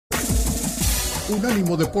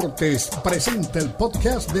Unánimo Deportes presenta el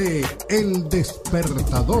podcast de El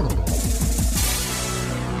Despertador.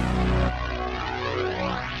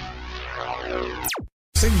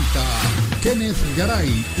 Presenta Kenneth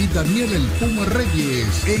Garay y Daniel El Puma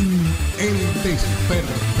Reyes en El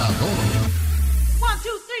Despertador. 1,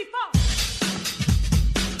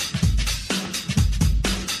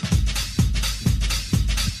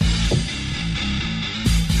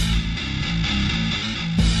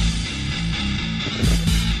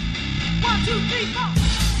 2, 3, 4.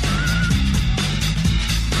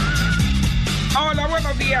 Hola,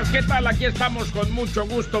 buenos días, ¿qué tal? Aquí estamos con mucho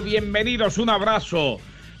gusto, bienvenidos, un abrazo,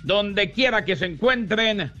 donde quiera que se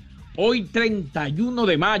encuentren. Hoy 31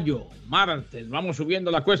 de mayo, martes, vamos subiendo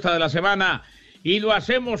la cuesta de la semana y lo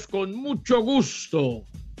hacemos con mucho gusto.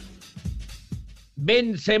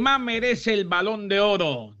 Benzema merece el Balón de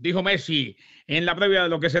Oro, dijo Messi en la previa de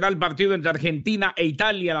lo que será el partido entre Argentina e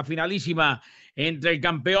Italia, la finalísima entre el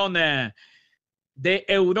campeón de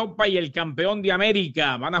Europa y el campeón de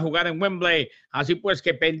América. Van a jugar en Wembley, así pues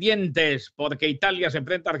que pendientes, porque Italia se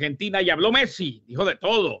enfrenta a Argentina. Y habló Messi, dijo de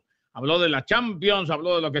todo, habló de la Champions,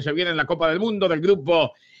 habló de lo que se viene en la Copa del Mundo, del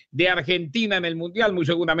grupo de Argentina en el Mundial. Muy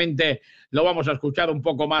seguramente lo vamos a escuchar un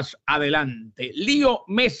poco más adelante. Lío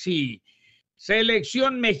Messi,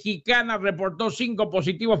 selección mexicana reportó 5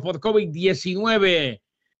 positivos por COVID-19.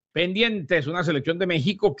 Pendientes, una selección de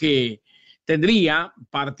México que tendría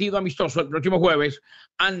partido amistoso el próximo jueves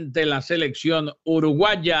ante la selección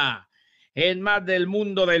uruguaya. En más del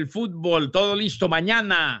mundo del fútbol, todo listo.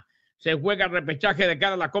 Mañana se juega el repechaje de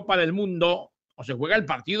cara a la Copa del Mundo, o se juega el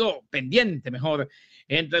partido pendiente, mejor,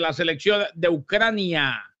 entre la selección de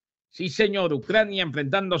Ucrania. Sí, señor, Ucrania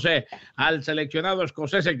enfrentándose al seleccionado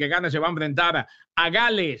escocés. El que gane se va a enfrentar a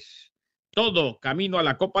Gales. Todo camino a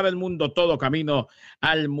la Copa del Mundo, todo camino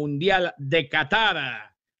al Mundial de Qatar.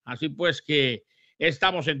 Así pues que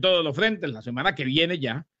estamos en todos los frentes. La semana que viene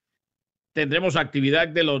ya tendremos actividad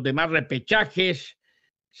de los demás repechajes.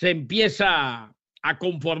 Se empieza a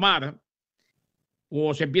conformar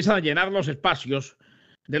o se empiezan a llenar los espacios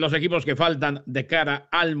de los equipos que faltan de cara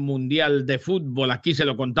al Mundial de Fútbol. Aquí se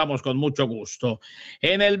lo contamos con mucho gusto.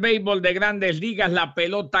 En el béisbol de Grandes Ligas, la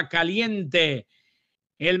pelota caliente.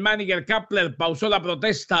 El manager Kapler pausó la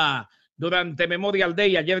protesta durante Memorial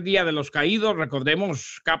Day, ayer Día de los Caídos.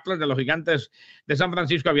 Recordemos, Kapler de los Gigantes de San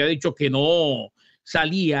Francisco había dicho que no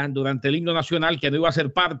salía durante el himno nacional, que no iba a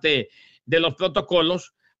ser parte de los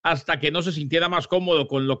protocolos hasta que no se sintiera más cómodo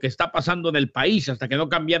con lo que está pasando en el país, hasta que no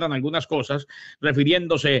cambiaran algunas cosas,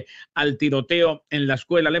 refiriéndose al tiroteo en la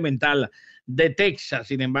escuela elemental de Texas.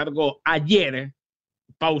 Sin embargo, ayer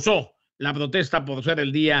pausó la protesta por ser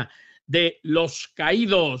el Día de los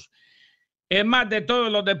Caídos. En más de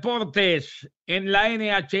todos los deportes, en la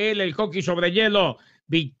NHL, el hockey sobre hielo,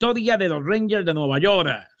 victoria de los Rangers de Nueva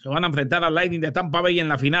York. Se van a enfrentar al Lightning de Tampa Bay en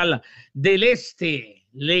la final del Este.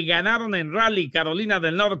 Le ganaron en Raleigh, Carolina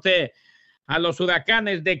del Norte, a los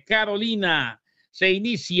Huracanes de Carolina. Se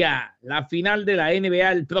inicia la final de la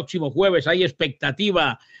NBA el próximo jueves. Hay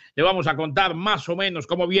expectativa. Le vamos a contar más o menos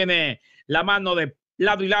cómo viene la mano de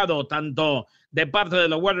lado y lado, tanto de parte de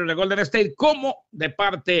los Warriors de Golden State como de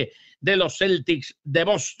parte de los Celtics de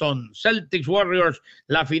Boston. Celtics Warriors,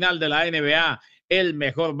 la final de la NBA, el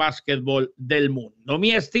mejor básquetbol del mundo.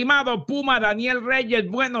 Mi estimado Puma Daniel Reyes,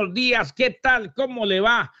 buenos días, ¿qué tal? ¿Cómo le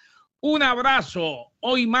va? Un abrazo,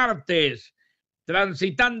 hoy martes,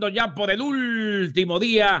 transitando ya por el último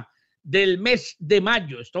día del mes de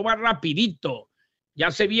mayo. Esto va rapidito, ya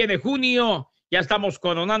se viene junio, ya estamos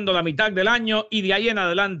coronando la mitad del año y de ahí en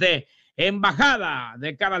adelante embajada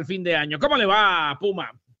de cara al fin de año. ¿Cómo le va,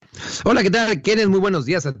 Puma? Hola, ¿qué tal, Kenneth? Muy buenos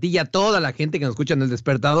días a ti y a toda la gente que nos escucha en El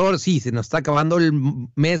Despertador. Sí, se nos está acabando el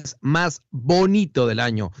mes más bonito del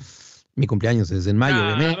año. Mi cumpleaños es en mayo,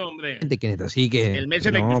 claro, obviamente, hombre. Kenneth, así que... El mes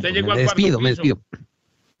en el que usted llegó me al despido. piso.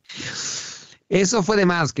 Eso fue de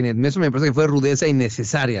más, Kenneth. Eso me parece que fue rudeza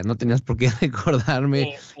innecesaria. No tenías por qué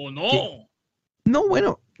recordarme. ¿O no? No,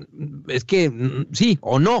 bueno, es que sí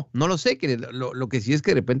o no lo sé. Lo que sí es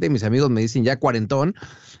que de repente mis amigos me dicen ya cuarentón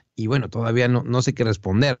y bueno, todavía no sé qué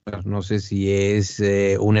responder. No sé si es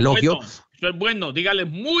un elogio. Bueno, eso es bueno, dígale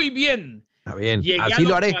muy bien. Está bien, Llegué así a los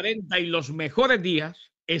lo haré. 40 y los mejores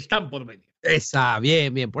días están por venir.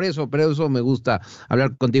 Bien, por eso me gusta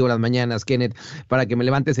hablar contigo las mañanas, Kenneth, para que me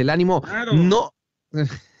levantes el ánimo. Claro. No.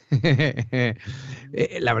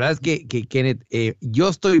 La verdad es que Kenneth, yo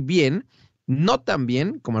estoy bien. No tan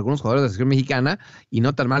bien como algunos jugadores de la selección mexicana y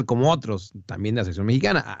no tan mal como otros también de la selección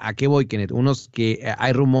mexicana. ¿A qué voy, Kenneth? Unos que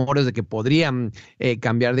hay rumores de que podrían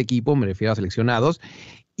cambiar de equipo, me refiero a seleccionados,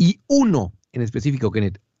 y uno en específico,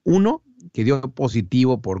 Kenneth, uno que dio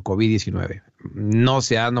positivo por COVID-19. no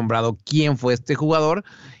se ha nombrado quién fue este jugador.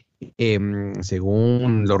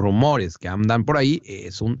 Según los rumores que andan por ahí,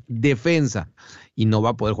 es un defensa y no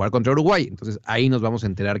va a poder jugar contra Uruguay. Entonces ahí nos vamos a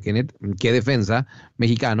enterar, Kenneth, qué defensa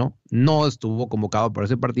mexicano no estuvo convocado para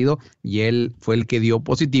ese partido y él fue el que dio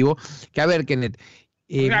positivo. Que a ver, Kenneth.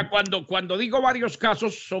 O sea, cuando digo varios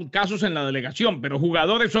casos, son casos en la delegación, pero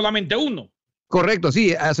jugadores solamente uno. Correcto,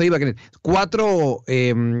 sí, a eso iba, Kenneth. Cuatro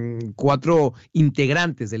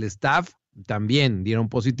integrantes del staff también dieron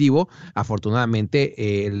positivo.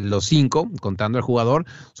 Afortunadamente, los 5, contando al jugador,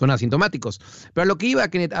 son asintomáticos. Pero a lo que iba,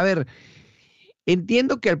 Kenneth, a ver,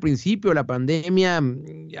 entiendo que al principio la pandemia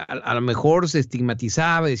a lo mejor se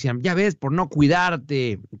estigmatizaba, decían, ya ves, por no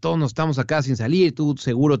cuidarte, todos nos estamos acá sin salir, tú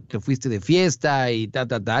seguro te fuiste de fiesta y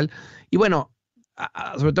tal. Y bueno,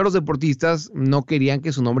 sobre todo los deportistas no querían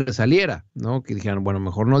que su nombre saliera, ¿no? Que dijeran, bueno,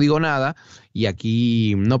 mejor no digo nada, y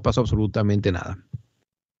aquí no pasó absolutamente nada.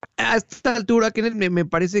 A esta altura, Kenneth, me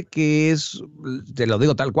parece que es, te lo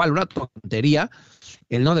digo tal cual, una tontería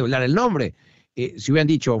el no develar el nombre. Si hubieran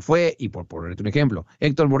dicho fue, y por ponerte un ejemplo,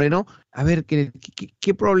 Héctor Moreno, a ver,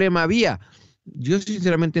 ¿qué problema había? Yo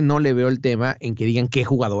sinceramente no le veo el tema en que digan qué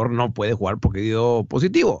jugador no puede jugar porque dio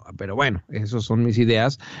positivo, pero bueno, esas son mis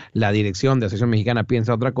ideas. La dirección de la selección mexicana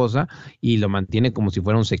piensa otra cosa y lo mantiene como si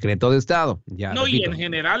fuera un secreto de Estado. Ya, no, repito. Y en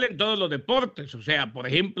general en todos los deportes, o sea, por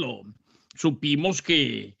ejemplo, supimos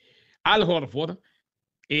que Al Horford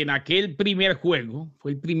en aquel primer juego,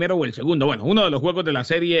 fue el primero o el segundo, bueno, uno de los juegos de la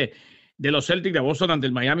serie de los Celtics de Boston ante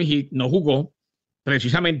el Miami Heat, no jugó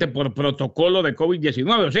precisamente por protocolo de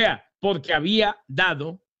COVID-19, o sea, porque había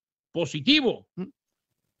dado positivo.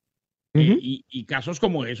 Y casos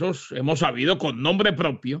como esos hemos sabido con nombre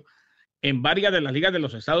propio en varias de las ligas de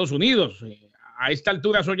los Estados Unidos. A esta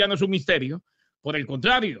altura eso ya no es un misterio. Por el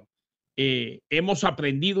contrario, hemos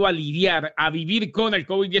aprendido a lidiar, a vivir con el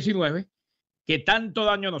COVID-19 que tanto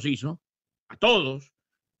daño nos hizo a todos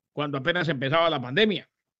cuando apenas empezaba la pandemia.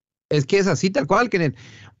 Es que es así, tal cual, Kenneth.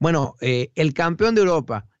 Bueno, el campeón de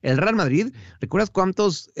Europa, el Real Madrid, ¿recuerdas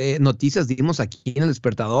cuántas noticias dimos aquí en el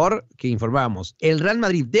Despertador que informábamos? El Real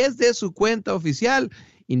Madrid, desde su cuenta oficial,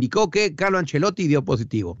 indicó que Carlo Ancelotti dio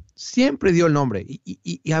positivo. Siempre dio el nombre.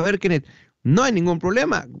 Y a ver, Kenneth, no hay ningún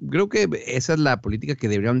problema. Creo que esa es la política que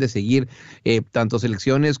deberían de seguir tanto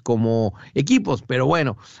selecciones como equipos. Pero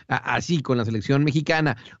bueno, así con la selección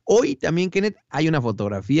mexicana. Hoy también, Kenneth, hay una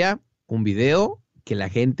fotografía, un video que la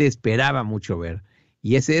gente esperaba mucho ver.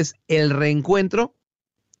 Y ese es el reencuentro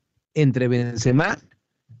entre Benzema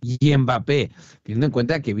y Mbappé, teniendo en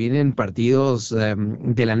cuenta que vienen partidos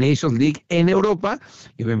de la Nations League en Europa,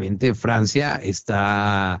 y obviamente Francia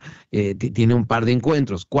tiene un par de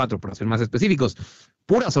encuentros, 4 para ser más específicos.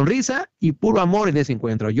 Pura sonrisa y puro amor en ese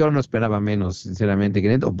encuentro. Yo no esperaba menos, sinceramente,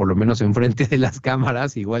 Kenneth, o por lo menos enfrente de las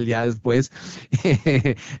cámaras. Igual ya después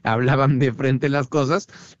hablaban de frente las cosas,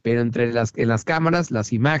 pero en las cámaras,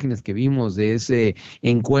 las imágenes que vimos de ese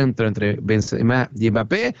encuentro entre Benzema y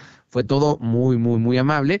Mbappé, fue todo muy, muy, muy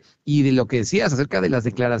amable. Y de lo que decías acerca de las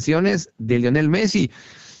declaraciones de Lionel Messi,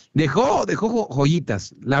 dejó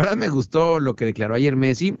joyitas. La verdad me gustó lo que declaró ayer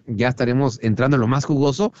Messi. Ya estaremos entrando en lo más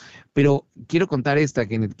jugoso, pero quiero contar esta,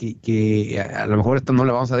 que a lo mejor esto no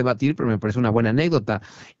la vamos a debatir, pero me parece una buena anécdota.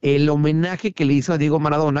 El homenaje que le hizo a Diego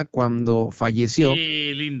Maradona cuando falleció.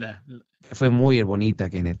 Sí, linda. Fue muy bonita,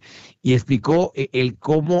 Kenneth. Y explicó el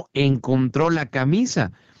cómo encontró la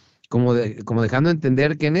camisa. Como dejando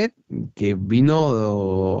entender, Kenneth, que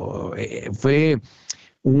fue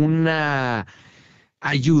una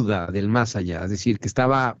ayuda del más allá, es decir, que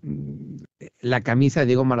estaba la camisa de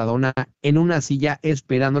Diego Maradona en una silla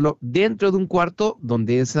esperándolo dentro de un cuarto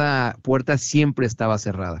donde esa puerta siempre estaba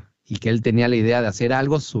cerrada, y que él tenía la idea de hacer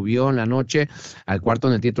algo, subió en la noche al cuarto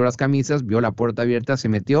donde tiene todas las camisas, vio la puerta abierta, se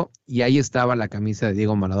metió y ahí estaba la camisa de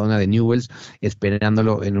Diego Maradona de Newell's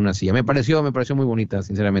esperándolo en una silla. Me pareció muy bonita,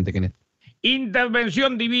 sinceramente, Kenneth.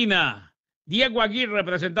 Intervención divina. Diego Aguirre,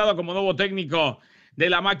 presentado como nuevo técnico de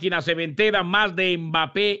la máquina cementera, más de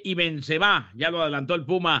Mbappé y Benzema. Ya lo adelantó el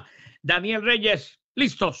Puma Daniel Reyes.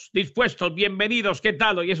 Listos, dispuestos, bienvenidos. ¿Qué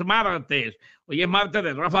tal? Hoy es martes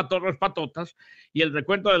de Rafa Torres Patotas y el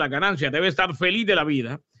recuento de la ganancia. Debe estar feliz de la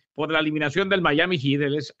vida por la eliminación del Miami Heat.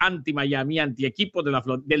 Él es anti-Miami, anti-equipo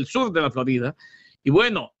del sur de la Florida. Y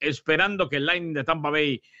bueno, esperando que el Lightning de Tampa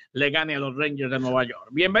Bay le gane a los Rangers de Nueva York.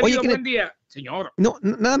 Bienvenido, buen día, señor. No,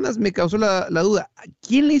 nada más me causó la duda.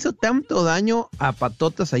 ¿Quién le hizo tanto daño a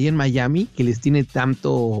Patotas ahí en Miami que les tiene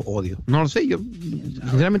tanto odio? No lo sé, yo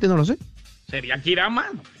sinceramente no lo sé. ¿Sería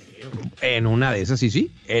Kirama? En una de esas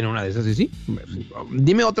sí.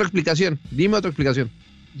 Dime otra explicación.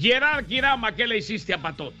 Gerard Kirama, ¿qué le hiciste a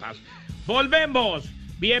Patotas? Volvemos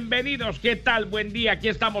Bienvenidos, ¿qué tal? Buen día, aquí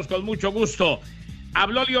estamos con mucho gusto.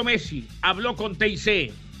 Habló Leo Messi, habló con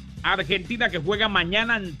TIC. Argentina que juega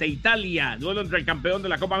mañana ante Italia, duelo entre el campeón de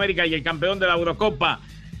la Copa América y el campeón de la Eurocopa.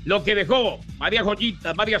 Lo que dejó varias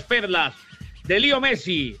joyitas, varias perlas de Leo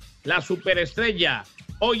Messi, la superestrella,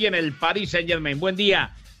 hoy en el Paris Saint-Germain. Buen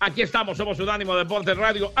día, aquí estamos, somos Unánimo Deportes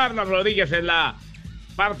Radio. Arlan Rodríguez en la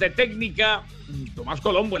parte técnica, Tomás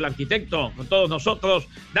Colombo, el arquitecto, con todos nosotros,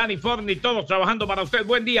 Dani Forni, todos trabajando para usted.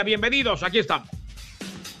 Buen día, bienvenidos, aquí estamos.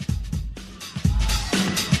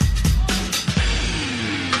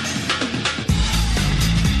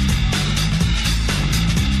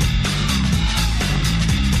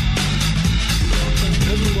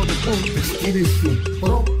 Tiene su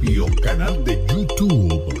propio canal de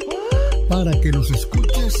YouTube para que nos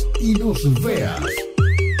escuches y nos veas.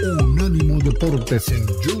 Unánimo Deportes en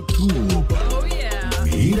YouTube. Oh, yeah.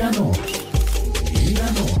 Míranos. 1,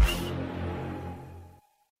 2,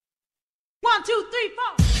 3,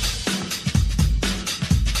 4.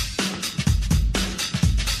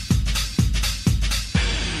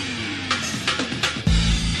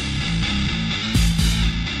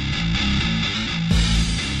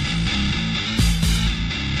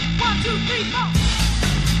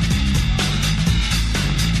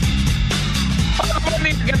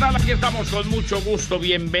 ¿Qué tal? Aquí estamos con mucho gusto.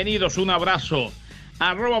 Bienvenidos, un abrazo.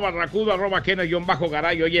 @Barracudo,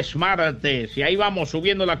 @Kenneth_Garay. Hoy es martes y ahí vamos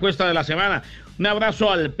subiendo la cuesta de la semana. Un abrazo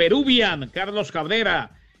al Peruvian, Carlos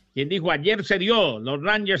Cabrera, quien dijo: ayer se dio los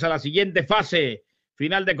Rangers a la siguiente fase,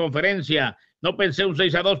 final de conferencia. No pensé un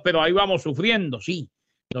 6-2, pero ahí vamos sufriendo. Sí,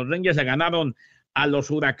 los Rangers se ganaron a los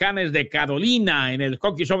Huracanes de Carolina en el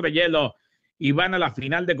hockey sobre hielo y van a la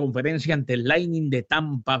final de conferencia ante el Lightning de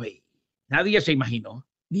Tampa Bay. Nadie se imaginó,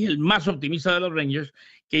 ni el más optimista de los Rangers,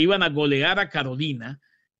 que iban a golear a Carolina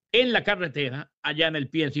en la carretera, allá en el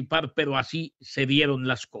PNC Park, pero así se dieron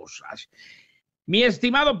las cosas. Mi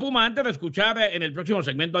estimado Puma, antes de escuchar en el próximo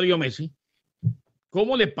segmento a Leo Messi,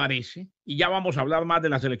 ¿cómo le parece? Y ya vamos a hablar más de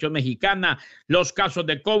la selección mexicana, los casos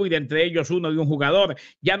de COVID, entre ellos uno de un jugador.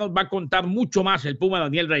 Ya nos va a contar mucho más el Puma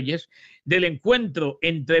Daniel Reyes del encuentro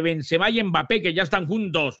entre Benzema y Mbappé, que ya están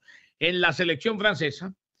juntos en la selección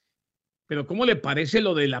francesa. Pero ¿cómo le parece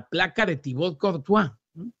lo de la placa de Thibaut Courtois?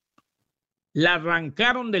 La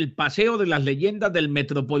arrancaron del Paseo de las Leyendas del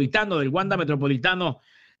Metropolitano, del Wanda Metropolitano,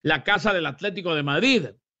 la casa del Atlético de Madrid.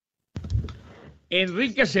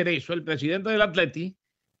 Enrique Cerezo, el presidente del Atleti,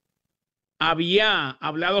 había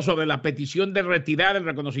hablado sobre la petición de retirar el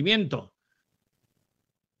reconocimiento.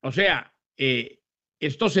 O sea,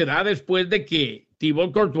 esto se da después de que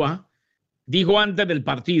Thibaut Courtois dijo antes del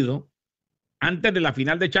partido, antes de la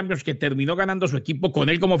final de Champions, que terminó ganando su equipo con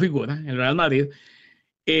él como figura, el Real Madrid,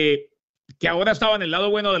 que ahora estaba en el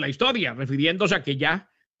lado bueno de la historia, refiriéndose a que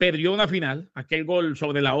ya perdió una final, aquel gol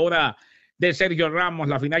sobre la hora de Sergio Ramos,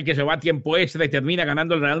 la final que se va a tiempo extra y termina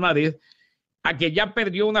ganando el Real Madrid, a que ya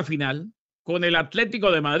perdió una final con el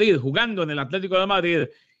Atlético de Madrid, jugando en el Atlético de Madrid,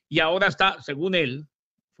 y ahora está, según él,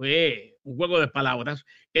 fue un juego de palabras,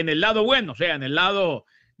 en el lado bueno, o sea, en el lado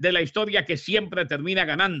de la historia que siempre termina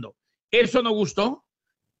ganando. Eso no gustó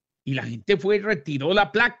y la gente fue y retiró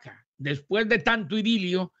la placa después de tanto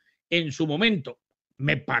idilio en su momento.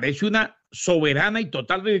 Me parece una soberana y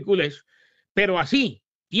total ridiculez, pero así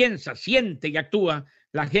piensa, siente y actúa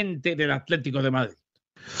la gente del Atlético de Madrid.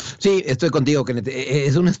 Sí, estoy contigo, Kenneth.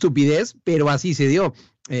 Es una estupidez, pero así se dio.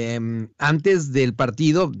 Antes del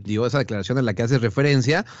partido dio esa declaración en la que hace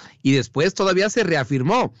referencia y después todavía se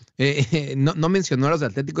reafirmó. No mencionó a los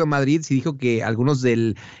del Atlético de Madrid, sí dijo que algunos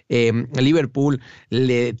del Liverpool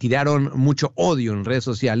le tiraron mucho odio en redes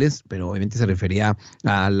sociales, pero obviamente se refería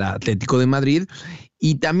al Atlético de Madrid.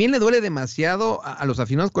 Y también le duele demasiado a los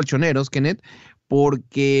aficionados colchoneros, Kenneth,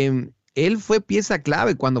 porque él fue pieza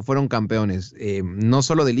clave cuando fueron campeones, no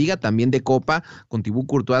solo de Liga, también de Copa, con Thibaut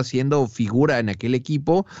Courtois siendo figura en aquel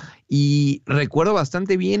equipo. Y recuerdo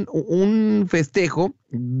bastante bien un festejo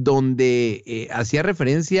donde hacía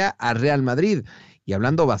referencia a Real Madrid y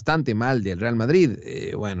hablando bastante mal del Real Madrid.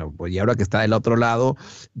 Bueno, pues y ahora que está del otro lado,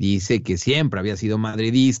 dice que siempre había sido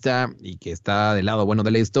madridista y que está del lado bueno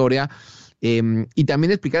de la historia. Y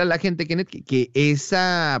también explicar a la gente, Kenneth, que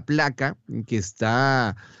esa placa que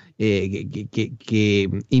está... que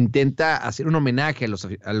intenta hacer un homenaje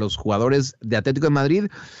a los jugadores de Atlético de Madrid,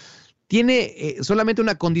 tiene solamente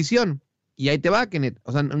una condición, y ahí te va, Kenneth.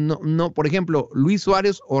 O sea, no, por ejemplo, Luis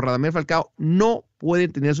Suárez o Radamel Falcao no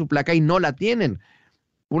pueden tener su placa y no la tienen.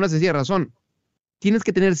 Por una sencilla razón, tienes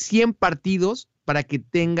que tener 100 partidos para que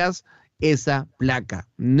tengas esa placa.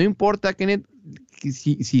 No importa, Kenneth,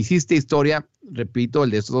 si hiciste historia, repito,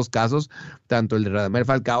 el de estos dos casos, tanto el de Radamel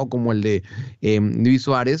Falcao como el de Luis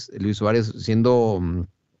Suárez siendo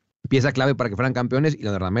pieza clave para que fueran campeones, y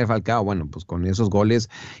lo de Radamel Falcao, bueno, pues con esos goles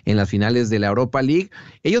en las finales de la Europa League,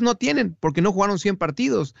 ellos no tienen, porque no jugaron 100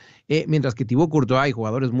 partidos, mientras que Thibaut Courtois y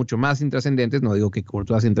jugadores mucho más intrascendentes, no digo que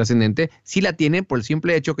Courtois sea intrascendente, sí la tienen por el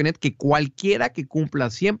simple hecho, Kenneth, que cualquiera que cumpla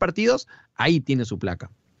 100 partidos, ahí tiene su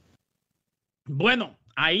placa. Bueno,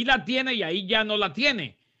 ahí la tiene y ahí ya no la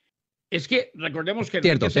tiene. Es que recordemos que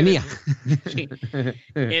cierto, tenía. Sí,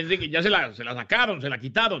 Enrique, ya se la sacaron, se la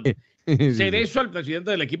quitaron. Cerezo, el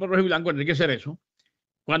presidente del equipo rojiblanco, Enrique Cerezo,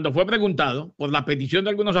 cuando fue preguntado por la petición de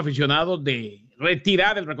algunos aficionados de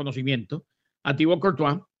retirar el reconocimiento a Thibaut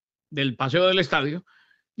Courtois del paseo del estadio,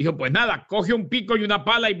 dijo, pues nada, coge un pico y una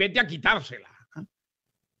pala y vete a quitársela.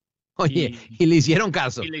 Oye, y le hicieron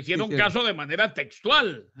caso. Y le hicieron caso de manera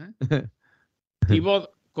textual. Thibaut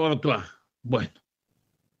Courtois. Bueno.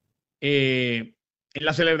 En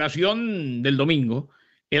la celebración del domingo,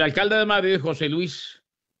 el alcalde de Madrid, José Luis,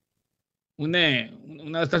 una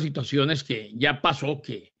de estas situaciones que ya pasó,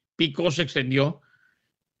 que picó, se extendió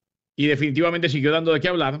y definitivamente siguió dando de qué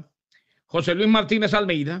hablar. José Luis Martínez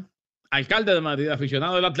Almeida, alcalde de Madrid,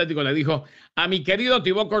 aficionado del Atlético, le dijo a mi querido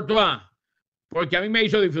Thibaut Courtois, porque a mí me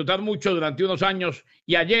hizo disfrutar mucho durante unos años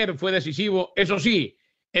y ayer fue decisivo. Eso sí,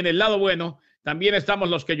 en el lado bueno, también estamos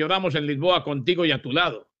los que lloramos en Lisboa contigo y a tu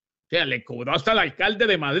lado. O sea, le cobró hasta el alcalde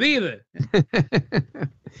de Madrid.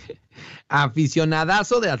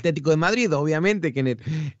 Aficionadazo del Atlético de Madrid, obviamente, Kenneth,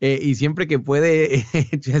 y siempre que puede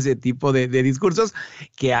echar ese tipo de discursos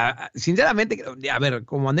que, sinceramente, a ver,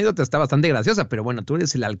 como anécdota está bastante graciosa, pero bueno, tú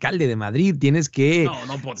eres el alcalde de Madrid, tienes que...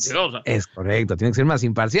 No, por Dios. Es correcto, tienes que ser más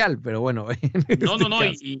imparcial, pero bueno. No,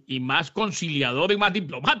 y más conciliador y más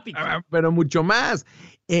diplomático. Pero mucho más.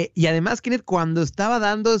 Y además, Kenneth, cuando estaba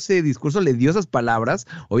dando ese discurso, le dio esas palabras,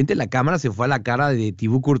 obviamente la cámara se fue a la cara de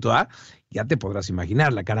Thibaut Courtois. Ya te podrás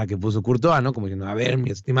imaginar la cara que puso Courtois, ¿no? Como diciendo, a ver, mi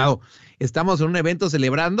estimado, estamos en un evento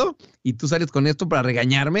celebrando y tú sales con esto para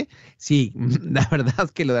regañarme. Sí, la verdad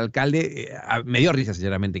es que lo del alcalde me dio risa,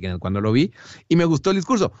 sinceramente, cuando lo vi, y me gustó el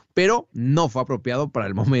discurso, pero no fue apropiado para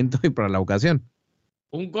el momento y para la ocasión.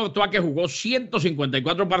 Un Courtois que jugó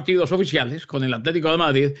 154 partidos oficiales con el Atlético de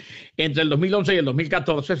Madrid entre el 2011 y el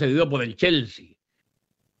 2014, cedido por el Chelsea.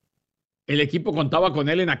 El equipo contaba con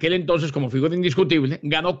él en aquel entonces como figura indiscutible.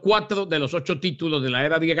 Ganó 4 de los 8 títulos de la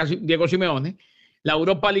era Diego Simeone. La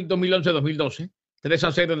Europa League 2011-2012,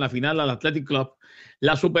 3-0 en la final al Athletic Club.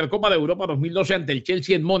 La Supercopa de Europa 2012 ante el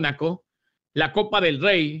Chelsea en Mónaco. La Copa del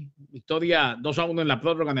Rey, victoria 2-1 en la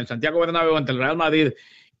prórroga en el Santiago Bernabéu ante el Real Madrid.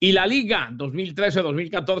 Y la Liga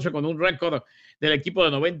 2013-2014 con un récord del equipo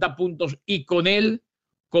de 90 puntos y con él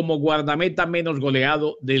como guardameta menos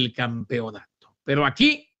goleado del campeonato. Pero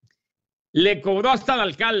aquí le cobró hasta el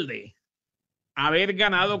alcalde haber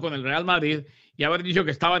ganado con el Real Madrid y haber dicho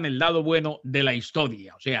que estaba en el lado bueno de la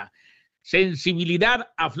historia. O sea, sensibilidad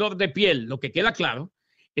a flor de piel. Lo que queda claro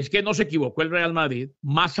es que no se equivocó el Real Madrid,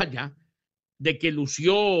 más allá de que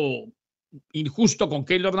lució injusto con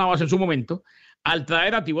Keylor Navas en su momento, al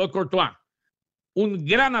traer a Thibaut Courtois, un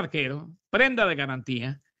gran arquero, prenda de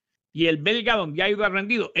garantía, y el belga donde ha ido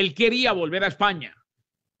rendido. Él quería volver a España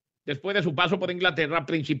después de su paso por Inglaterra,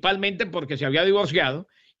 principalmente porque se había divorciado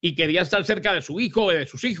y quería estar cerca de su hijo o de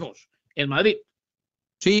sus hijos en Madrid.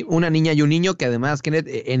 Sí, una niña y un niño que además, Kenneth,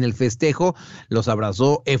 en el festejo los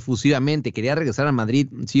abrazó efusivamente. Quería regresar a Madrid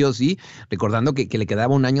sí o sí, recordando que le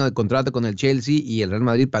quedaba un año de contrato con el Chelsea y el Real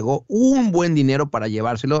Madrid pagó un buen dinero para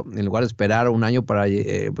llevárselo, en lugar de esperar un año para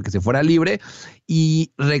que se fuera libre.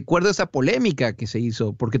 Y recuerdo esa polémica que se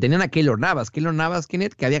hizo, porque tenían a Keylor Navas,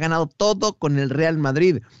 Kenneth, que había ganado todo con el Real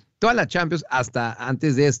Madrid. Todas las Champions, hasta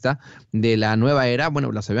antes de esta, de la nueva era,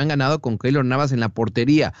 bueno, las habían ganado con Keylor Navas en la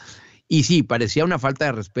portería. Y sí, parecía una falta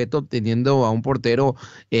de respeto teniendo a un portero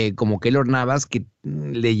como Keylor Navas que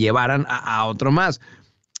le llevaran a otro más.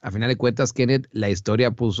 A final de cuentas, Kenneth, la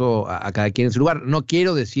historia puso a cada quien en su lugar. No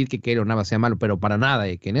quiero decir que Keylor Navas sea malo, pero para nada,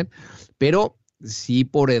 Kenneth. Pero sí,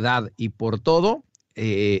 por edad y por todo,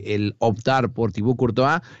 el optar por Thibaut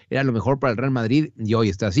Courtois era lo mejor para el Real Madrid y hoy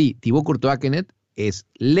está así. Thibaut Courtois, Kenneth, es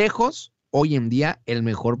lejos hoy en día el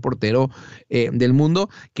mejor portero del mundo.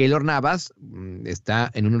 Keylor Navas está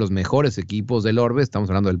en uno de los mejores equipos del orbe, estamos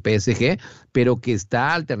hablando del PSG, pero que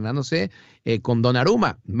está alternándose con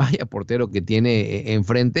Donnarumma, vaya portero que tiene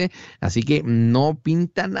enfrente, así que no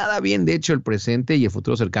pinta nada bien, de hecho, el presente y el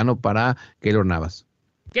futuro cercano para Keylor Navas.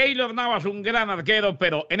 Keylor Navas, un gran arquero,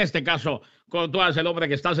 pero en este caso, Courtois es el hombre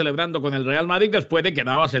que está celebrando con el Real Madrid después de que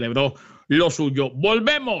Navas celebró lo suyo.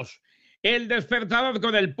 Volvemos El Despertador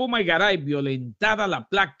con el Puma y Garay, violentada la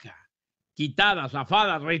placa, quitada,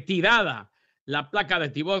 zafada, retirada la placa de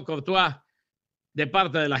Thibaut Courtois de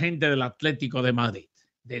parte de la gente del Atlético de Madrid.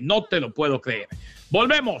 No te lo puedo creer.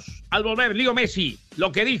 Volvemos, al volver, Leo Messi,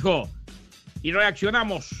 lo que dijo, y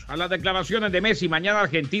reaccionamos a las declaraciones de Messi. Mañana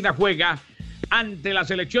Argentina juega ante la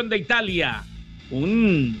selección de Italia.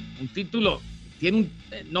 Un título, tiene un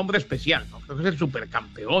nombre especial, ¿no? Creo que es el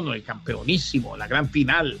supercampeón o el campeonísimo, la gran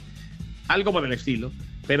final, algo por el estilo.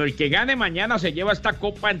 Pero el que gane mañana se lleva esta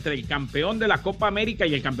copa entre el campeón de la Copa América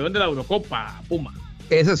y el campeón de la Eurocopa, Puma.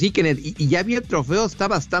 Es así, Kenneth, y ya vi el trofeo, está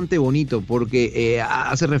bastante bonito porque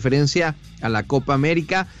hace referencia a la Copa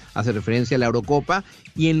América, hace referencia a la Eurocopa,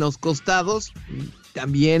 y en los costados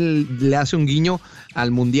también le hace un guiño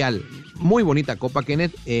al Mundial. Muy bonita Copa,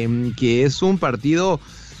 Kenneth, que es un partido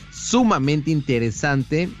sumamente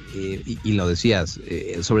interesante, y lo decías,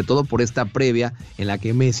 sobre todo por esta previa en la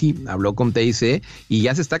que Messi habló con TIC y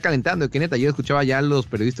ya se está calentando. Kenneth, ayer escuchaba ya a los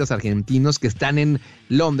periodistas argentinos que están en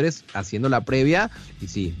Londres haciendo la previa, y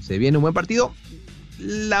sí, se viene un buen partido.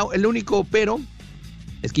 El único pero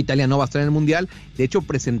es que Italia no va a estar en el Mundial. De hecho,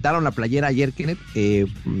 presentaron la playera ayer, Kenneth,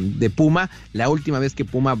 de Puma, la última vez que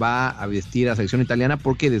Puma va a vestir a la selección italiana,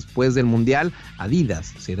 porque después del Mundial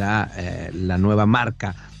Adidas será la nueva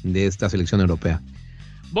marca de esta selección europea.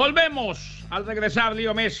 Volvemos al regresar.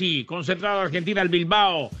 Leo Messi, concentrado Argentina, el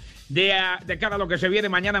Bilbao, de cara a lo que se viene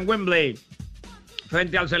mañana en Wembley,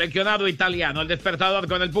 frente al seleccionado italiano. El Despertador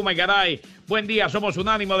con el Puma y Garay. Buen día, somos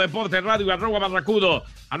Unánimo Deporte Radio, @Barracudo,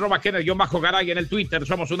 @Kenneth-Garay en el Twitter,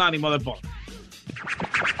 somos Unánimo Deporte. 1,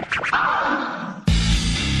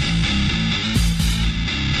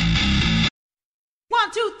 2,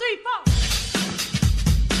 3, 4.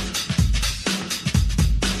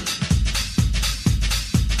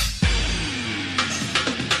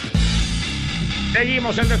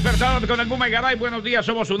 Seguimos el Despertador con el Puma y Garay. Buenos días,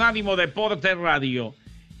 somos Unánimo Deporte Radio.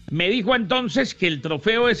 Me dijo entonces que el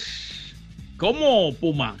trofeo es, ¿cómo,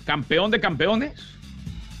 Puma? ¿Campeón de campeones?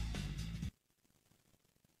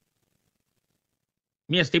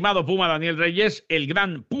 Mi estimado Puma Daniel Reyes, el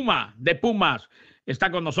gran Puma de Pumas,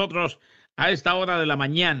 está con nosotros a esta hora de la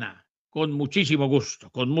mañana, con muchísimo gusto,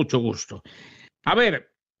 con mucho gusto. A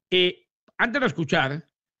ver, antes de escuchar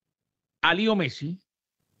a Leo Messi,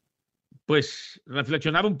 pues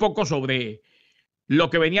reflexionar un poco sobre lo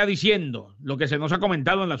que venía diciendo, lo que se nos ha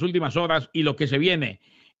comentado en las últimas horas y lo que se viene.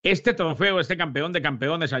 Este trofeo, este campeón de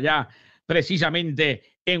campeones allá, precisamente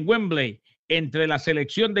en Wembley, entre la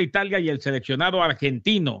selección de Italia y el seleccionado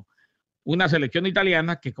argentino. Una selección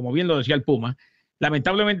italiana que, como bien lo decía el Puma,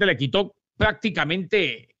 lamentablemente le quitó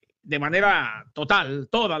prácticamente de manera total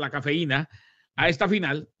toda la cafeína a esta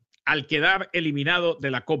final al quedar eliminado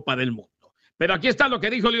de la Copa del Mundo. Pero aquí está lo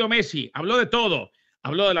que dijo Leo Messi. Habló de todo.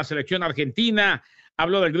 Habló de la selección argentina,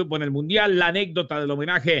 habló del grupo en el Mundial, la anécdota del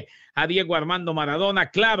homenaje a Diego Armando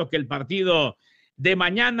Maradona. Claro que el partido de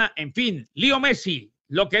mañana, en fin, Leo Messi,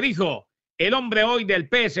 lo que dijo el hombre hoy del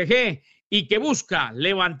PSG y que busca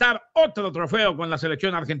levantar otro trofeo con la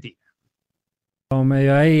selección argentina.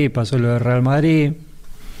 Medio ahí pasó lo de Real Madrid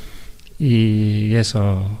y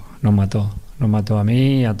eso nos mató a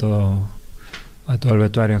mí, a todo el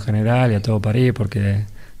vestuario en general y a todo París, porque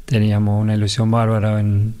teníamos una ilusión bárbara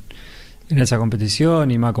en esa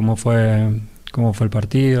competición, y más cómo fue el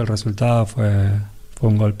partido, el resultado fue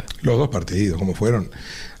un golpe. Los dos partidos, ¿cómo fueron?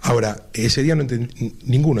 Ahora, ese día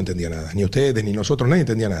ninguno entendía nada, ni ustedes ni nosotros, nadie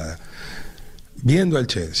entendía nada. Viendo al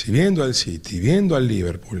Chelsea, viendo al City, viendo al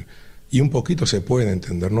Liverpool, y un poquito se puede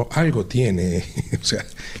entender, ¿no? Algo tiene, o sea,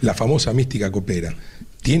 la famosa mística copera.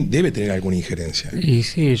 Debe tener alguna injerencia. Y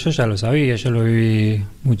sí, yo ya lo sabía, yo lo viví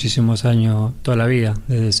muchísimos años, toda la vida,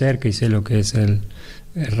 desde cerca, y sé lo que es el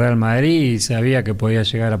Real Madrid, y sabía que podía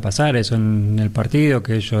llegar a pasar eso en el partido,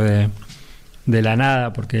 que ellos de la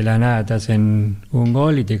nada, porque de la nada te hacen un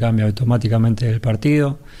gol y te cambia automáticamente el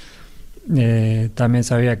partido. También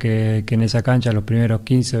sabía que en esa cancha los primeros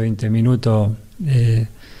 15 o 20 minutos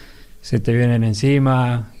se te vienen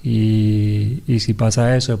encima, y si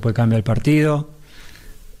pasa eso después cambia el partido.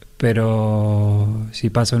 Pero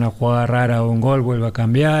si pasa una jugada rara o un gol, vuelve a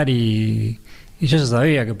cambiar, y yo ya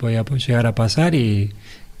sabía que podía llegar a pasar, y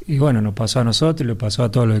bueno, nos pasó a nosotros y le pasó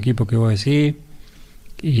a todos los equipos que vos decís,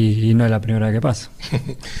 y no es la primera vez que pasa.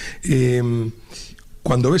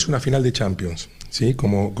 Cuando ves una final de Champions, ¿sí?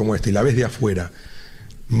 como esta, y la ves de afuera,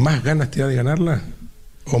 ¿más ganas te da de ganarla?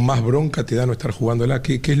 ¿O más bronca te da no estar jugándola?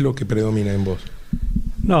 ¿Qué es lo que predomina en vos?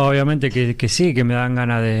 No, obviamente que sí, que me dan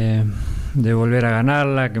ganas de volver a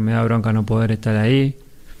ganarla, que me da bronca no poder estar ahí.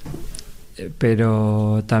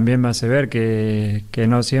 pero también me hace ver que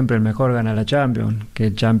no siempre el mejor gana la Champions, que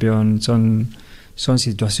el Champions son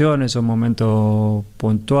situaciones, son momentos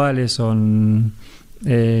puntuales, son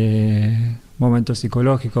momentos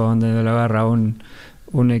psicológicos donde lo agarra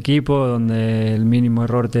un equipo, donde el mínimo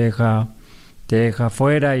error te deja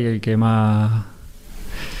fuera, y el que más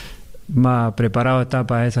preparado está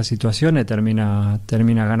para esas situaciones termina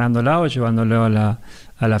ganándola o llevándolo a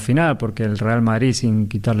la final, porque el Real Madrid, sin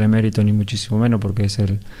quitarle mérito ni muchísimo menos, porque es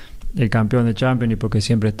el campeón de Champions y porque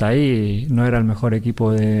siempre está ahí, no era el mejor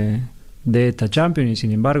equipo de esta Champions, y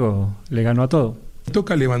sin embargo le ganó a todo.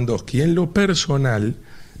 Toca Lewandowski. En lo personal,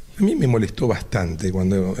 a mí me molestó bastante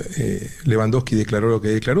cuando Lewandowski declaró lo que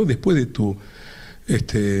declaró después de tu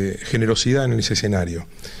generosidad en ese escenario.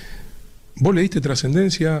 ¿Vos le diste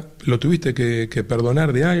trascendencia? ¿Lo tuviste que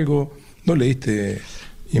perdonar de algo? ¿No le diste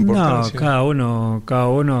importancia? No, cada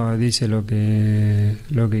uno dice lo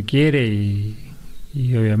que quiere,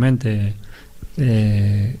 y obviamente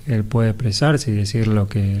él puede expresarse y decir lo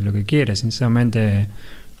que quiere. Sinceramente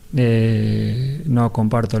no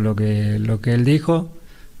comparto lo que él dijo,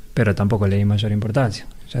 pero tampoco le di mayor importancia.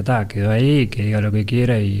 Ya está, quedó ahí, que diga lo que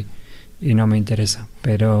quiera y no me interesa.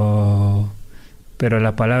 Pero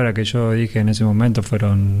las palabras que yo dije en ese momento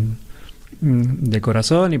fueron de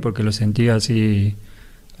corazón y porque lo sentía así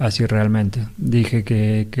realmente. Dije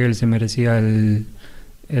que él se merecía el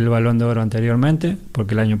Balón de Oro anteriormente,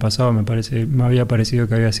 porque el año pasado me había parecido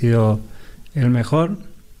que había sido el mejor,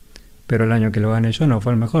 pero el año que lo gané yo no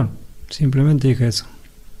fue el mejor. Simplemente dije eso,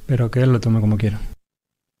 pero que él lo tome como quiera.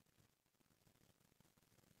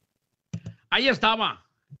 Ahí estaba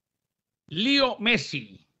Leo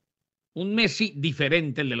Messi, un Messi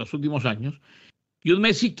diferente, el de los últimos años, y un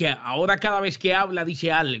Messi que ahora cada vez que habla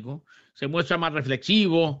dice algo, se muestra más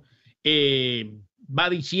reflexivo, va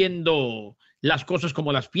diciendo las cosas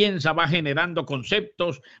como las piensa, va generando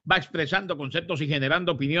conceptos, va expresando conceptos y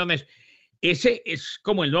generando opiniones. Ese es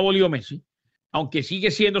como el nuevo Leo Messi, aunque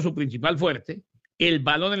sigue siendo su principal fuerte, el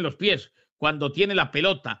balón en los pies, cuando tiene la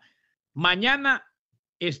pelota. Mañana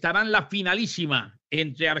estará en la finalísima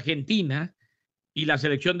entre Argentina y la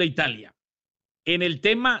selección de Italia. En el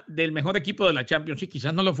tema del mejor equipo de la Champions, sí,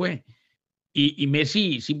 quizás no lo fue. Y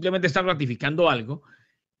Messi simplemente está ratificando algo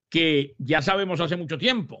que ya sabemos hace mucho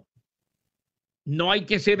tiempo. No hay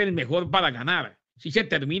que ser el mejor para ganar. Sí se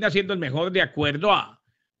termina siendo el mejor de acuerdo a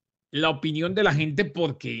la opinión de la gente,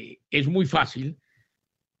 porque es muy fácil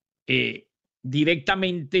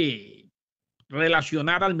directamente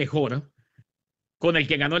relacionar al mejor con el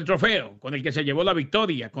que ganó el trofeo, con el que se llevó la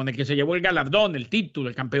victoria, con el que se llevó el galardón, el título,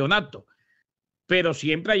 el campeonato. Pero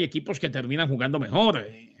siempre hay equipos que terminan jugando mejor.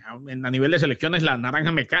 A nivel de selecciones, la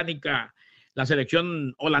Naranja Mecánica, la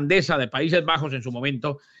selección holandesa de Países Bajos en su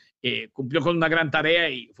momento, cumplió con una gran tarea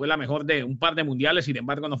y fue la mejor de un par de mundiales, sin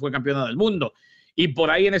embargo no fue campeona del mundo. Y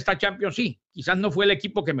por ahí en esta Champions sí, quizás no fue el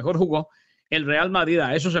equipo que mejor jugó, el Real Madrid,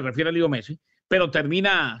 a eso se refiere Leo Messi, pero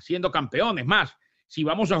termina siendo campeón. Es más, si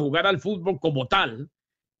vamos a jugar al fútbol como tal,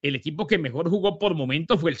 el equipo que mejor jugó por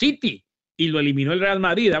momentos fue el City y lo eliminó el Real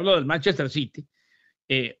Madrid, hablo del Manchester City.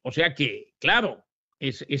 O sea que, claro,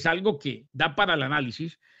 es algo que da para el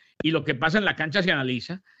análisis, y lo que pasa en la cancha se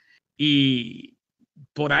analiza, y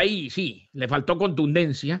por ahí sí, le faltó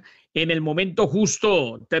contundencia. En el momento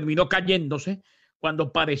justo terminó cayéndose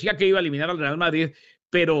cuando parecía que iba a eliminar al Real Madrid,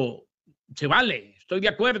 pero se vale, estoy de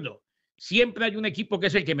acuerdo. Siempre hay un equipo que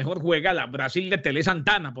es el que mejor juega, la Brasil de Tele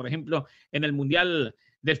Santana, por ejemplo, en el Mundial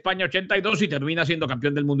de España 82, y termina siendo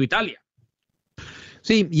campeón del mundo Italia.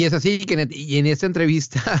 Sí, y es así, Kenneth, y en esta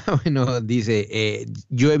entrevista, bueno, dice,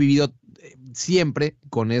 yo he vivido siempre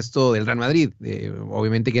con esto del Real Madrid.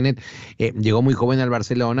 Obviamente Kenneth llegó muy joven al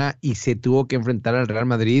Barcelona y se tuvo que enfrentar al Real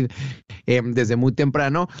Madrid desde muy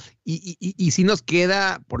temprano, y si nos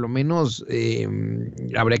queda, por lo menos,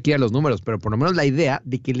 habría que ir a los números, pero por lo menos la idea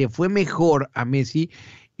de que le fue mejor a Messi.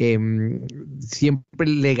 Siempre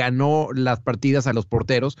le ganó las partidas a los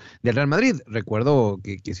porteros del Real Madrid. Recuerdo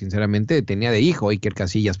que sinceramente tenía de hijo Iker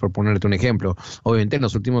Casillas, por ponerte un ejemplo. Obviamente en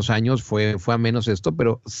los últimos años fue a menos esto,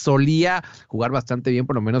 pero solía jugar bastante bien,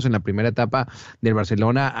 por lo menos en la primera etapa del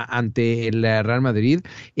Barcelona ante el Real Madrid.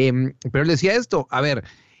 Pero él decía esto, a ver,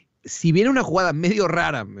 si viene una jugada medio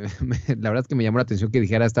rara, la verdad es que me llamó la atención que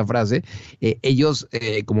dijera esta frase, ellos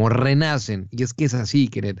como renacen, y es que es así,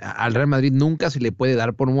 que al Real Madrid nunca se le puede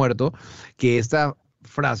dar por muerto, que esta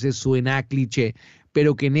frase suena a cliché,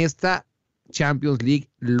 pero que en esta Champions League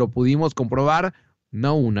lo pudimos comprobar,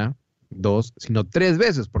 no una, 2, sino 3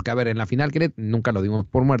 veces, porque a ver, en la final Kenneth nunca lo dimos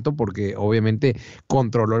por muerto, porque obviamente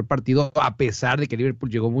controló el partido, a pesar de que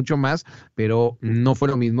Liverpool llegó mucho más, pero no fue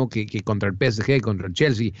lo mismo que contra el PSG, contra el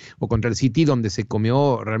Chelsea o contra el City, donde se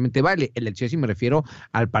comió realmente baile. El del Chelsea me refiero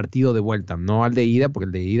al partido de vuelta, no al de ida, porque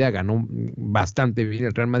el de ida ganó bastante bien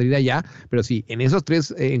el Real Madrid allá, pero sí, en esos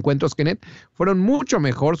 3 encuentros, Kenneth, fueron mucho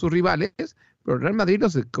mejor sus rivales, pero el Real Madrid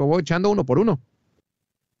los acabó echando 1 por 1.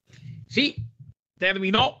 Sí,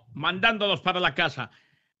 terminó mandándolos para la casa.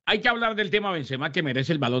 Hay que hablar del tema Benzema, que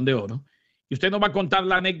merece el Balón de Oro. Y usted nos va a contar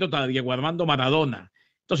la anécdota de Diego Armando Maradona.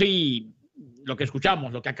 Entonces, sí, lo que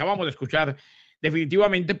escuchamos, lo que acabamos de escuchar,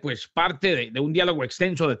 definitivamente, pues parte de un diálogo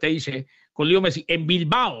extenso de TIC con Leo Messi en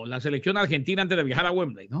Bilbao, la selección argentina, antes de viajar a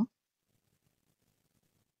Wembley, ¿no?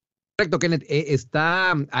 Correcto, Kenneth.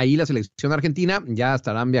 Está ahí la selección argentina, ya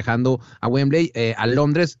estarán viajando a Wembley, a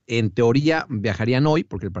Londres. En teoría viajarían hoy,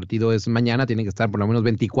 porque el partido es mañana, tienen que estar por lo menos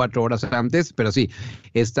 24 horas antes, pero sí,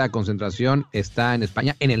 esta concentración está en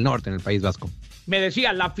España, en el norte, en el País Vasco. Me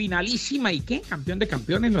decía, la finalísima, ¿y qué? ¿Campeón de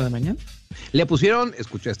campeones lo de mañana? Le pusieron,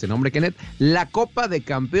 escucha este nombre, Kenneth, la Copa de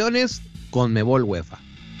Campeones Conmebol UEFA.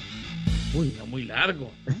 Uy, no, muy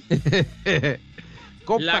largo.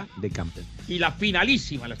 Copa de Campeones. Y la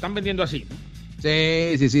finalísima, la están vendiendo así, ¿no?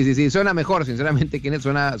 Sí, suena mejor, sinceramente, Kenneth,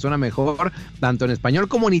 suena mejor, tanto en español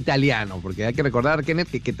como en italiano, porque hay que recordar, Kenneth,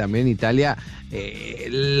 que también en Italia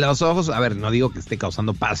los ojos, a ver, no digo que esté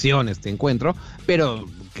causando pasión este encuentro, pero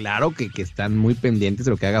claro que están muy pendientes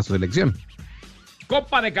de lo que haga su selección.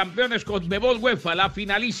 Copa de Campeones Conmebol UEFA, la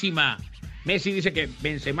finalísima. Messi dice que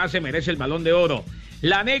Benzema se merece el Balón de Oro.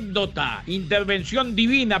 La anécdota, intervención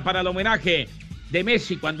divina para el homenaje de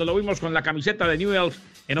Messi cuando lo vimos con la camiseta de Newell's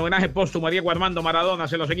en homenaje póstumo a Diego Armando Maradona.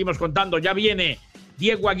 Se lo seguimos contando. Ya viene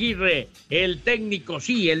Diego Aguirre, el técnico,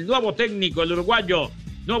 sí, el nuevo técnico, el uruguayo,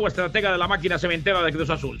 nuevo estratega de la máquina cementera de Cruz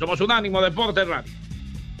Azul. Somos Unánimo Deportes Radio.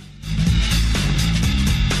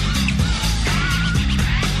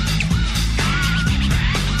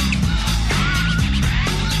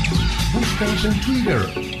 Búscanos en Twitter,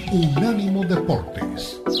 Unánimo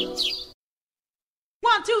Deportes. 1, 2,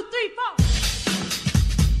 3, 4.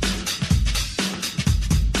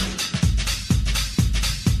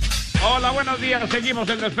 Hola, buenos días. Seguimos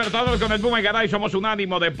el Despertador con el Puma y Garay. Somos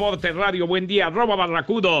Unánimo Deportes Radio. Buen día.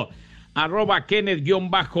 @Barracudo.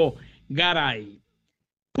 @Kenneth_Garay.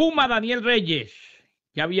 Puma Daniel Reyes.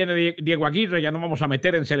 Ya viene Diego Aguirre. Ya nos vamos a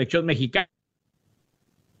meter en selección mexicana.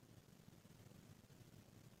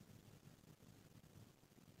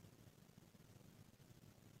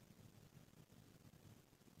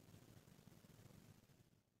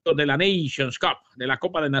 De la Nations Cup, de la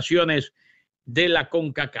Copa de Naciones de la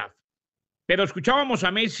CONCACAF. Pero escuchábamos a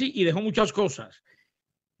Messi y dejó muchas cosas.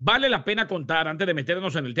 Vale la pena contar, antes de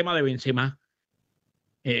meternos en el tema de Benzema,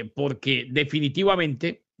 porque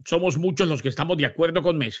definitivamente somos muchos los que estamos de acuerdo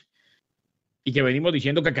con Messi y que venimos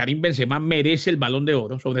diciendo que Karim Benzema merece el Balón de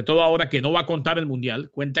Oro, sobre todo ahora que no va a contar el Mundial,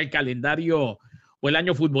 cuenta el calendario o el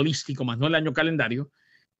año futbolístico, más no el año calendario.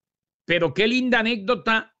 Pero qué linda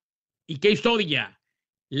anécdota y qué historia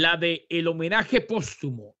la de el homenaje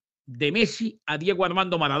póstumo de Messi a Diego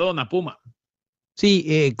Armando Maradona, Puma.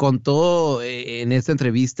 Sí, contó en esta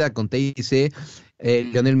entrevista con TIC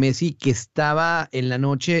Lionel Messi que estaba en la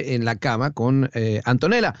noche en la cama con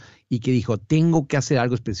Antonella y que dijo, tengo que hacer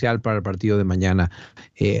algo especial para el partido de mañana,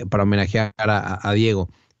 para homenajear a Diego.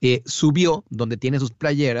 Subió donde tiene sus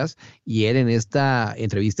playeras y él en esta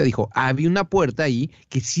entrevista dijo, había una puerta ahí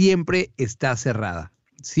que siempre está cerrada,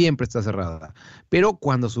 pero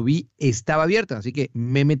cuando subí estaba abierta, así que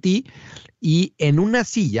me metí y en una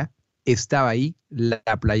silla estaba ahí la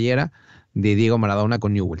playera de Diego Maradona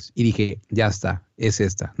con Newell's y dije, ya está, es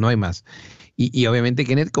esta, no hay más. Y obviamente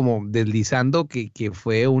Kenneth como deslizando que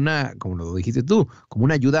fue una, como lo dijiste tú, como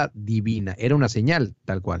una ayuda divina, era una señal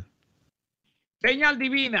tal cual. Señal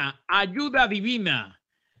divina, ayuda divina.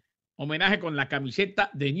 Homenaje con la camiseta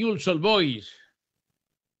de Newell's Old Boys.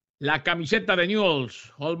 La camiseta de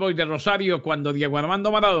Newell's Old Boys de Rosario cuando Diego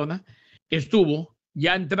Armando Maradona estuvo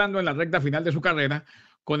ya entrando en la recta final de su carrera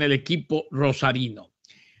con el equipo rosarino.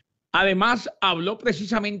 Además, habló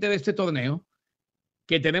precisamente de este torneo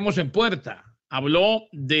que tenemos en puerta. Habló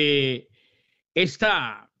de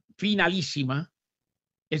esta finalísima,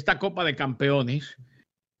 esta Copa de Campeones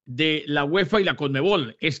de la UEFA y la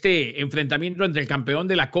Conmebol, este enfrentamiento entre el campeón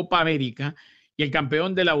de la Copa América y el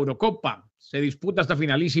campeón de la Eurocopa. Se disputa esta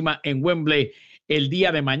finalísima en Wembley el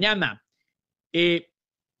día de mañana.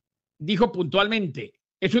 Dijo puntualmente,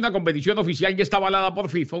 es una competición oficial que está avalada por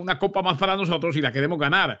FIFA, una copa más para nosotros y la queremos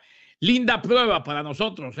ganar. Linda prueba para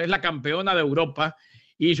nosotros, es la campeona de Europa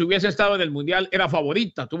y si hubiese estado en el Mundial era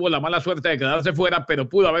favorita. Tuvo la mala suerte de quedarse fuera, pero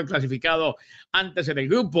pudo haber clasificado antes en el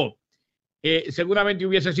grupo. Seguramente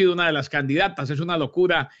hubiese sido una de las candidatas. Es una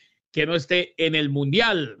locura que no esté en el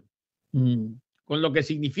Mundial. Con lo que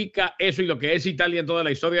significa eso y lo que es Italia en toda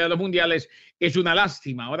la historia de los mundiales, es una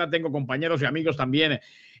lástima. Ahora tengo compañeros y amigos también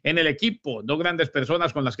en el equipo, dos grandes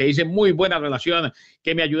personas con las que hice muy buena relación,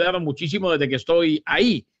 que me ayudaron muchísimo desde que estoy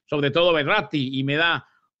ahí, sobre todo Berratti, y me da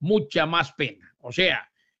mucha más pena. O sea,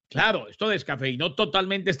 claro, esto descafeinó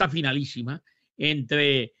totalmente esta finalísima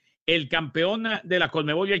entre el campeón de la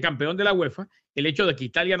Conmebol y el campeón de la UEFA, el hecho de que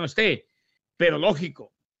Italia no esté, pero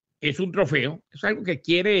lógico, es un trofeo, es algo que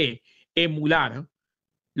quiere emular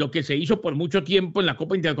lo que se hizo por mucho tiempo en la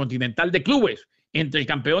Copa Intercontinental de Clubes, entre el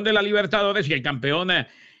campeón de la Libertadores y el campeón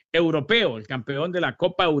europeo, el campeón de la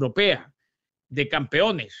Copa Europea de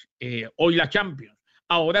Campeones, hoy la Champions.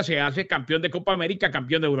 Ahora se hace campeón de Copa América,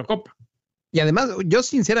 campeón de Eurocopa. Y además, yo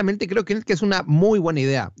sinceramente creo que es una muy buena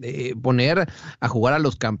idea poner a jugar a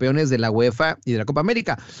los campeones de la UEFA y de la Copa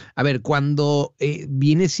América. A ver, cuando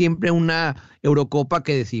viene siempre una Eurocopa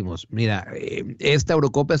que decimos, mira, esta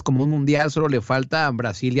Eurocopa es como un mundial, solo le falta a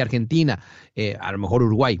Brasil y Argentina, a lo mejor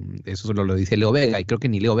Uruguay, eso solo lo dice Leo Vega, y creo que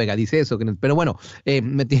ni Leo Vega dice eso, pero bueno,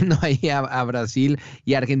 metiendo ahí a Brasil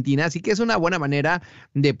y Argentina, así que es una buena manera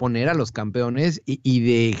de poner a los campeones y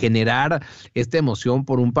de generar esta emoción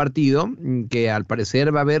por un partido que al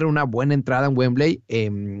parecer va a haber una buena entrada en Wembley,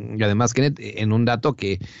 y además, Kenneth, en un dato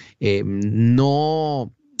que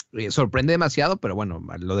no sorprende demasiado, pero bueno,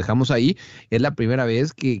 lo dejamos ahí, es la primera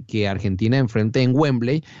vez que Argentina enfrenta en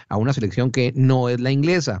Wembley a una selección que no es la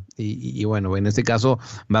inglesa, y bueno, en este caso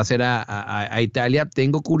va a ser a Italia.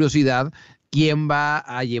 Tengo curiosidad, ¿quién va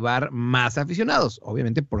a llevar más aficionados?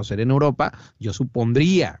 Obviamente, por ser en Europa, yo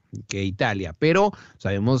supondría que Italia, pero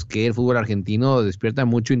sabemos que el fútbol argentino despierta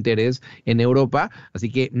mucho interés en Europa,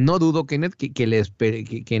 así que no dudo, Kenneth,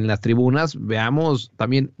 que en las tribunas veamos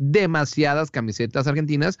también demasiadas camisetas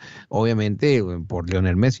argentinas, obviamente por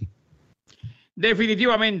Lionel Messi.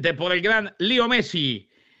 Definitivamente, por el gran Leo Messi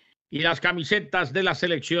y las camisetas de la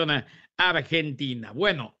selección argentina.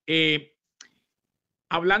 Bueno,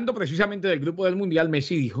 hablando precisamente del grupo del Mundial,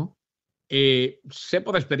 Messi dijo, sé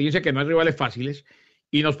por experiencia que no hay rivales fáciles,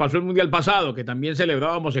 y nos pasó el Mundial pasado, que también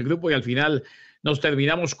celebrábamos el grupo y al final nos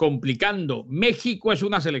terminamos complicando. México es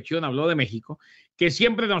una selección, habló de México, que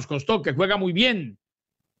siempre nos costó, que juega muy bien.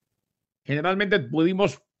 Generalmente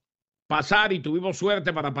pudimos pasar y tuvimos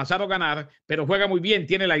suerte para pasar o ganar, pero juega muy bien,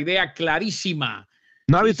 tiene la idea clarísima.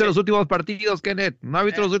 No ha visto los últimos partidos, Kenneth. No ha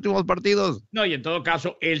visto los últimos partidos. No, y en todo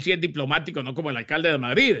caso, él sí es diplomático, no como el alcalde de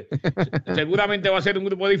Madrid. Seguramente va a ser un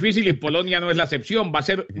grupo difícil y Polonia no es la excepción. Va a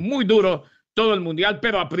ser muy duro todo el Mundial,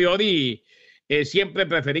 pero a priori siempre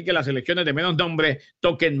preferí que las selecciones de menos nombre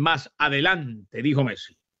toquen más adelante, dijo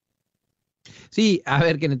Messi. Sí, a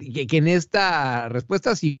ver, que en esta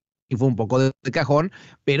respuesta sí fue un poco de cajón,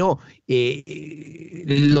 pero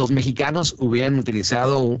los mexicanos hubieran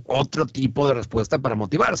utilizado otro tipo de respuesta para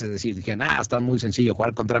motivarse, es decir, dijeron, está muy sencillo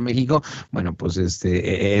jugar contra México, bueno, pues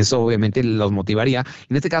eso obviamente los motivaría.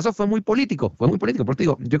 En este caso fue muy político, porque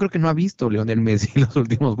digo, yo creo que no ha visto Lionel Messi los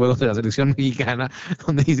últimos juegos de la selección mexicana,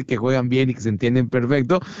 donde dice que juegan bien y que se entienden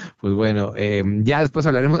perfecto. Pues bueno, ya después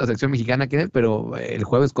hablaremos de la selección mexicana, Kenneth, pero el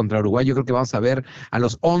jueves contra Uruguay yo creo que vamos a ver a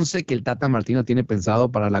los 11 que el Tata Martino tiene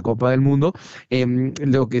pensado para la Copa del Mundo.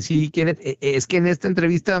 Lo que sí, Kenneth, es que en esta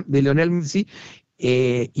entrevista de Lionel Messi,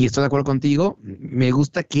 y estoy de acuerdo contigo, me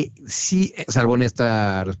gusta que sí, salvo en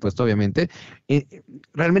esta respuesta obviamente,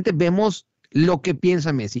 realmente vemos lo que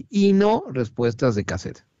piensa Messi y no respuestas de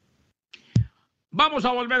cassette. Vamos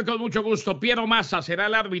a volver con mucho gusto. Piero Massa será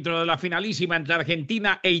el árbitro de la finalísima entre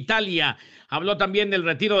Argentina e Italia. Habló también del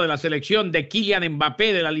retiro de la selección de Kylian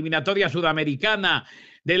Mbappé, de la eliminatoria sudamericana,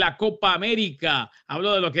 de la Copa América.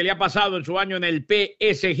 Habló de lo que le ha pasado en su año en el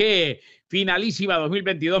PSG. Finalísima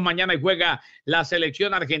 2022, mañana, y juega la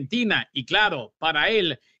selección argentina. Y claro, para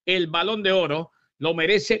él, el Balón de Oro lo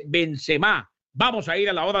merece Benzema. Vamos a ir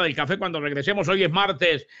a la hora del café cuando regresemos. Hoy es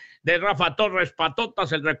martes de Rafa Torres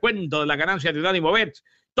Patotas, el recuento de la ganancia de Unánimo Bets.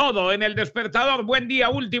 Todo en el Despertador. Buen día,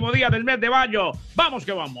 último día del mes de mayo. Vamos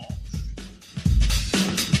que vamos.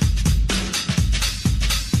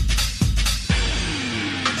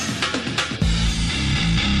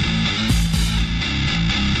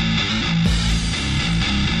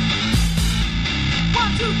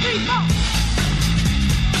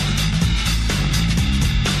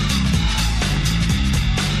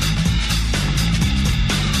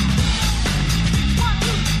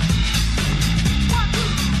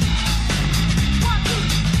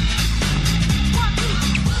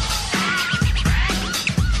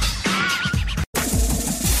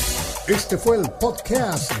 Este fue el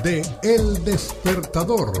podcast de El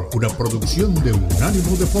Despertador, una producción de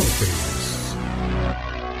Unánimo Deportes.